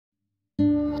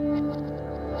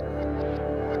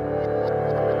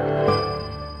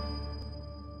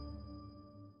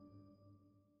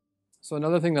So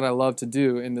another thing that I love to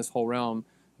do in this whole realm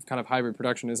of kind of hybrid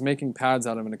production is making pads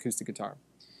out of an acoustic guitar.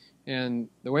 And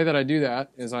the way that I do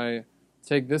that is I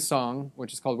take this song,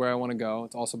 which is called Where I Want to Go.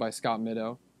 It's also by Scott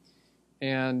Middow.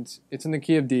 And it's in the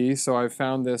key of D, so I've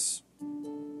found this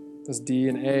D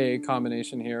and A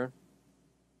combination here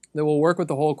that will work with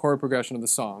the whole chord progression of the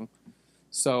song.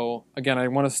 So again, I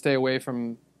want to stay away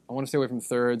from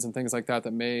thirds and things like that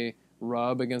that may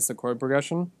rub against the chord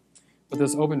progression. But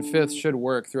this open fifth should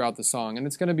work throughout the song, and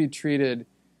it's going to be treated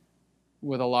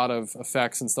with a lot of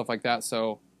effects and stuff like that.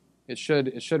 So it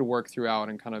should work throughout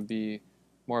and kind of be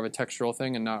more of a textural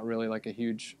thing and not really like a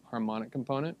huge harmonic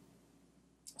component.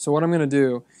 So what I'm going to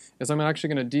do is I'm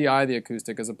actually going to DI the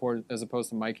acoustic as opposed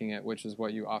to miking it, which is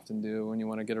what you often do when you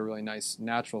want to get a really nice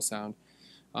natural sound.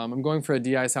 I'm going for a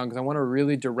DI sound because I want a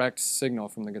really direct signal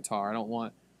from the guitar. I don't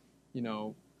want,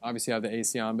 obviously I have the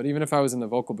AC on, but even if I was in the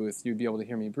vocal booth, you'd be able to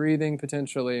hear me breathing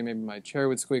potentially. Maybe my chair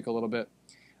would squeak a little bit.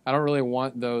 I don't really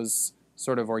want those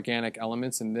sort of organic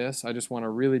elements in this. I just want a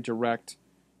really direct,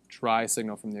 dry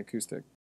signal from the acoustic.